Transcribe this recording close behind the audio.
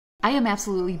I am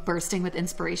absolutely bursting with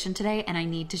inspiration today, and I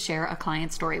need to share a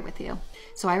client story with you.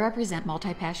 So I represent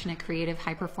multi-passionate creative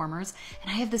high performers,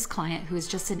 and I have this client who is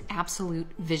just an absolute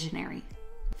visionary.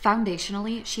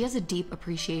 Foundationally, she has a deep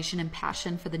appreciation and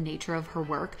passion for the nature of her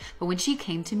work, but when she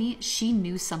came to me, she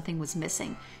knew something was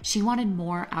missing. She wanted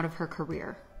more out of her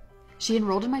career. She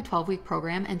enrolled in my 12-week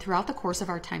program, and throughout the course of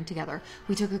our time together,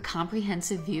 we took a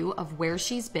comprehensive view of where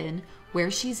she's been,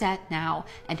 where she's at now,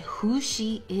 and who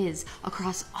she is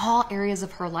across all areas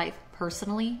of her life,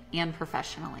 personally and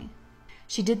professionally.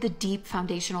 She did the deep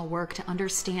foundational work to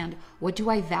understand, what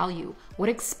do I value? What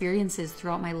experiences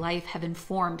throughout my life have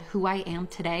informed who I am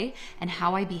today and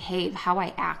how I behave, how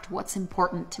I act, what's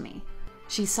important to me?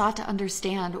 She sought to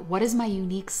understand, what is my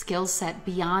unique skill set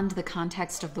beyond the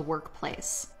context of the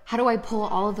workplace? How do I pull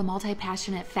all of the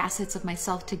multi-passionate facets of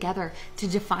myself together to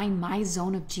define my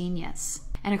zone of genius?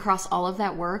 And across all of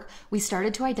that work, we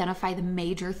started to identify the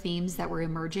major themes that were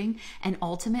emerging, and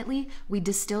ultimately, we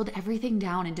distilled everything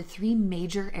down into 3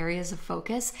 major areas of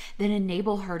focus that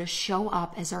enable her to show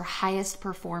up as her highest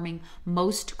performing,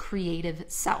 most creative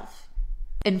self.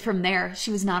 And from there,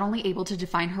 she was not only able to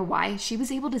define her why, she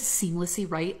was able to seamlessly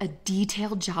write a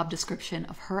detailed job description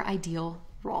of her ideal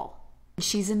role.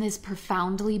 She's in this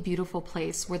profoundly beautiful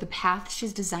place where the path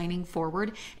she's designing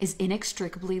forward is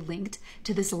inextricably linked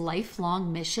to this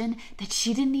lifelong mission that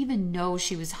she didn't even know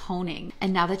she was honing.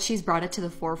 And now that she's brought it to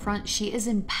the forefront, she is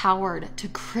empowered to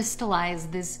crystallize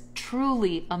this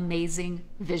truly amazing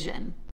vision.